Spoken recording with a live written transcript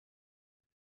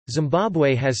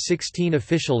Zimbabwe has 16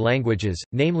 official languages,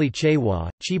 namely Chewa,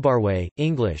 Chibarwe,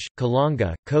 English,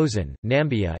 Kalanga, Khoisan,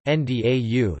 Nambia,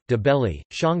 Ndau, Ndebele,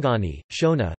 Shangani,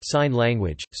 Shona, Sign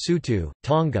Language, Sutu,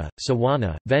 Tonga,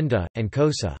 Sawana, Venda, and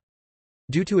Xhosa.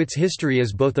 Due to its history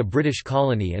as both a British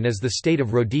colony and as the state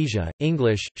of Rhodesia,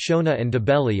 English, Shona and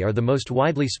Ndebele are the most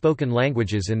widely spoken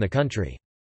languages in the country.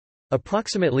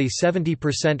 Approximately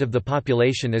 70% of the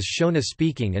population is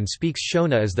Shona-speaking and speaks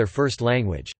Shona as their first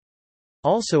language.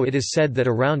 Also it is said that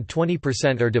around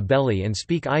 20% are Ndebele and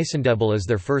speak Isandebele as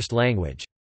their first language.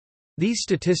 These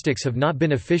statistics have not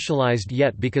been officialized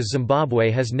yet because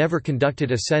Zimbabwe has never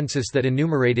conducted a census that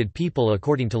enumerated people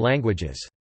according to languages.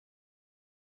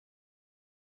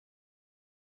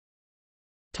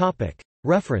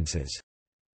 References.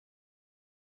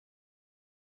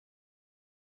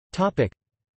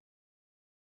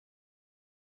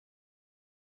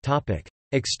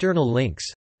 External links.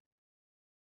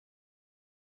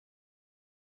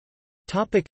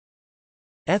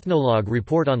 Ethnologue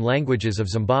report on languages of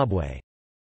Zimbabwe.